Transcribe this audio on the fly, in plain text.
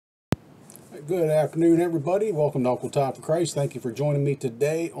Good afternoon, everybody. Welcome to Uncle Todd for Christ. Thank you for joining me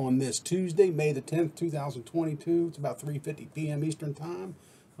today on this Tuesday, May the 10th, 2022. It's about 3:50 p.m. Eastern Time.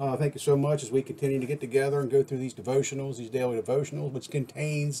 Thank you so much as we continue to get together and go through these devotionals, these daily devotionals, which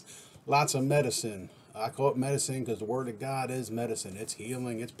contains lots of medicine. I call it medicine because the Word of God is medicine. It's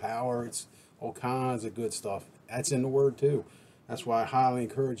healing, it's power, it's all kinds of good stuff. That's in the Word too. That's why I highly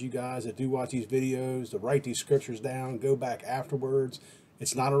encourage you guys that do watch these videos to write these scriptures down, go back afterwards.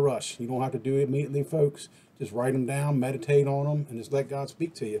 It's not a rush. You don't have to do it immediately, folks. Just write them down, meditate on them, and just let God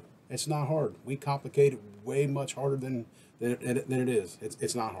speak to you. It's not hard. We complicate it way much harder than it is.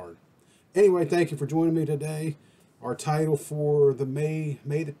 It's not hard. Anyway, thank you for joining me today. Our title for the May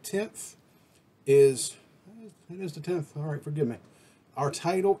the 10th is, it is the 10th. All right, forgive me. Our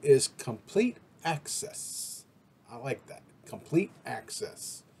title is Complete Access. I like that. Complete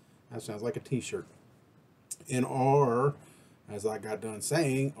Access. That sounds like a t-shirt. In our, as I got done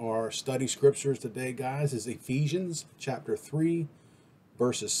saying, our study scriptures today, guys, is Ephesians chapter 3,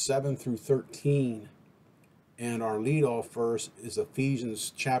 verses 7 through 13. And our leadoff verse is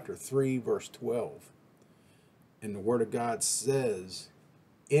Ephesians chapter 3, verse 12. And the Word of God says,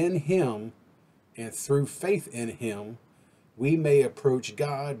 in Him and through faith in Him, we may approach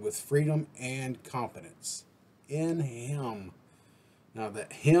God with freedom and confidence. In Him. Now,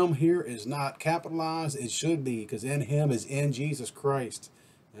 that Him here is not capitalized. It should be, because in Him is in Jesus Christ.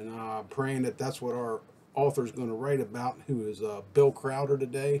 And I'm praying that that's what our author is going to write about, who is Bill Crowder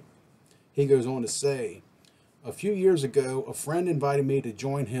today. He goes on to say, a few years ago, a friend invited me to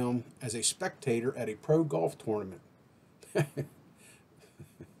join him as a spectator at a pro golf tournament.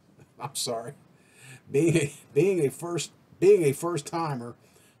 I'm sorry. Being a first timer,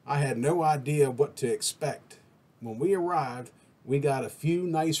 I had no idea what to expect. When we arrived, we got a few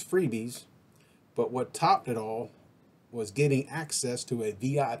nice freebies, but what topped it all was getting access to a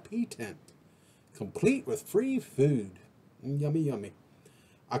VIP tent, complete with free food. Yummy, yummy.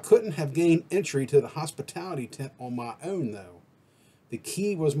 I couldn't have gained entry to the hospitality tent on my own, though. The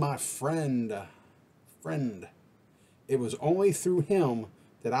key was my friend. It was only through him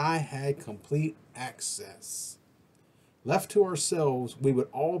that I had complete access. Left to ourselves, we would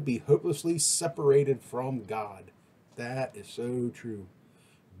all be hopelessly separated from God. That is so true.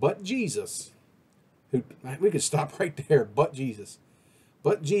 But Jesus, we could stop right there, but Jesus,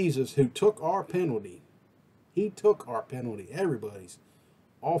 who took our penalty, He took our penalty, everybody's,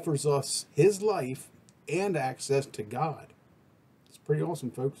 offers us His life and access to God. It's pretty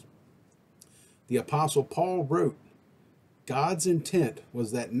awesome, folks. The Apostle Paul wrote, God's intent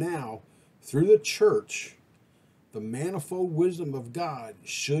was that now, through the church, the manifold wisdom of God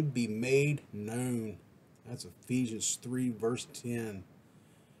should be made known. That's Ephesians 3, verse 10.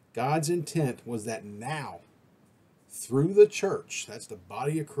 God's intent was that now, through the church, that's the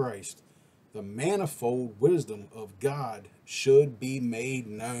body of Christ, the manifold wisdom of God should be made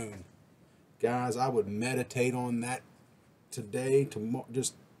known. Guys, I would meditate on that today.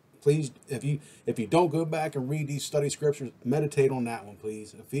 Just please, if you don't go back and read these study scriptures, meditate on that one,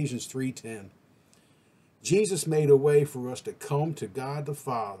 please. Ephesians 3:10. Jesus made a way for us to come to God the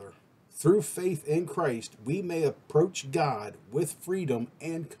Father. Through faith in Christ, we may approach God with freedom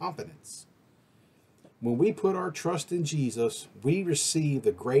and confidence. When we put our trust in Jesus, we receive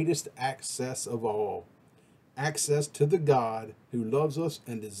the greatest access of all. Access to the God who loves us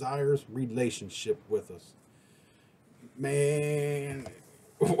and desires relationship with us. Man,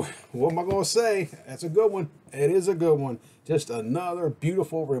 what am I going to say? That's a good one. It is a good one. Just another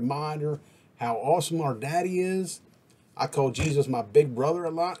beautiful reminder how awesome our daddy is. I call Jesus my big brother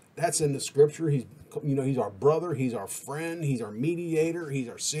a lot. That's in the scripture. He's our brother. He's our friend. He's our mediator. He's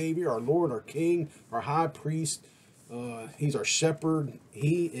our savior, our Lord, our king, our high priest. He's our shepherd.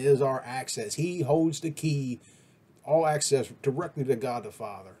 He is our access. He holds the key, all access directly to God the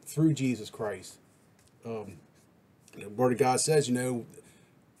Father through Jesus Christ. The Word of God says,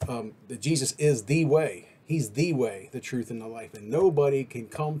 that Jesus is the way. He's the way, the truth, and the life. And nobody can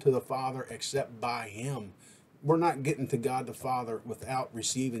come to the Father except by Him. We're not getting to God the Father without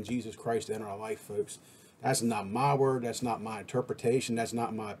receiving Jesus Christ in our life, folks. That's not my word. That's not my interpretation. That's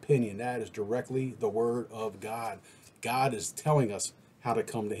not my opinion. That is directly the Word of God. God is telling us how to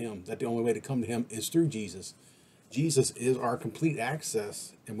come to Him, that the only way to come to Him is through Jesus. Jesus is our complete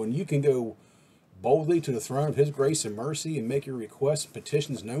access. And when you can go boldly to the throne of His grace and mercy and make your requests and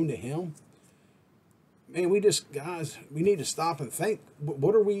petitions known to Him, man, guys, we need to stop and think,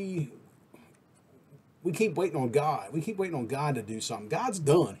 what are we keep waiting on God. We keep waiting on God to do something. God's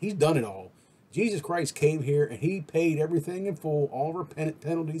done. He's done it all. Jesus Christ came here and He paid everything in full, all of our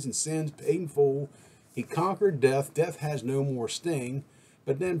penalties and sins paid in full. He conquered death. Death has no more sting.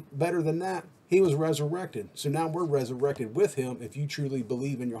 But then, better than that, he was resurrected. So now we're resurrected with him if you truly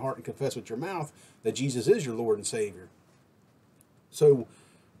believe in your heart and confess with your mouth that Jesus is your Lord and Savior. So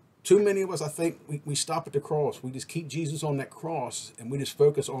too many of us, I think, we stop at the cross. We just keep Jesus on that cross and we just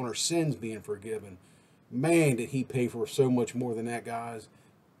focus on our sins being forgiven. Man, did he pay for so much more than that, guys.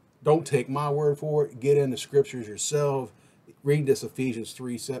 Don't take my word for it. Get in the scriptures yourself. Read this Ephesians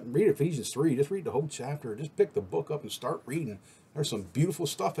 3:7. Read Ephesians 3. Just read the whole chapter. Just pick the book up and start reading. There's some beautiful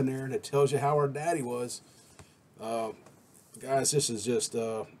stuff in there that tells you how our daddy was. Guys, this is just,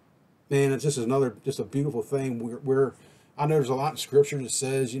 man, it's just just a beautiful thing. I know there's a lot in scripture that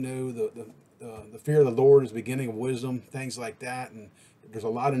says, the fear of the Lord is the beginning of wisdom, things like that. And there's a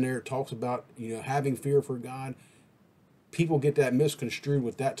lot in there that talks about, having fear for God. People get that misconstrued.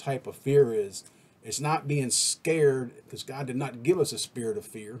 What that type of fear is. It's not being scared, because God did not give us a spirit of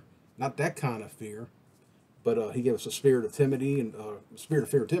fear, not that kind of fear, but he gave us a spirit of timidity and spirit of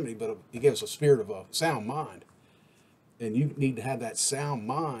fear and timidity, but he gave us a spirit of a sound mind. And you need to have that sound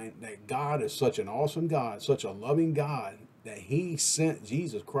mind that God is such an awesome God, such a loving God, that he sent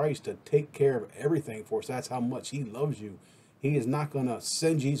Jesus Christ to take care of everything for us. That's how much he loves you. He is not going to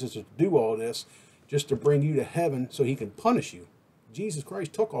send Jesus to do all this just to bring you to heaven so he can punish you. Jesus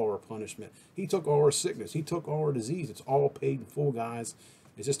Christ took all our punishment. He took all our sickness. He took all our disease. It's all paid in full, guys.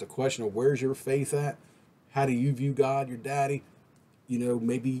 It's just a question of where's your faith at? How do you view God, your daddy?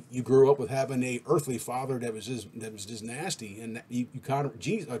 Maybe you grew up with having a earthly father that was just nasty, and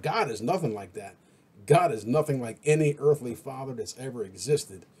God is nothing like that. God is nothing like any earthly father that's ever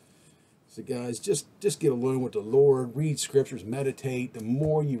existed. So, guys, just get alone with the Lord. Read scriptures, meditate. The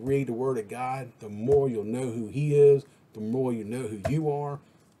more you read the Word of God, the more you'll know who He is. The more you know who you are,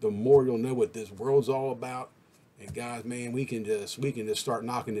 the more you'll know what this world's all about. And guys, man, we can just start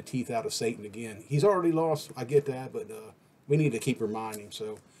knocking the teeth out of Satan again. He's already lost. I get that, but we need to keep reminding him.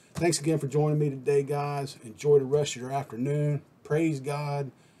 So thanks again for joining me today, guys. Enjoy the rest of your afternoon. Praise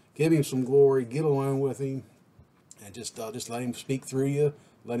God. Give him some glory. Get alone with him. And just let him speak through you.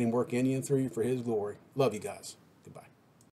 Let him work in you and through you for his glory. Love you guys.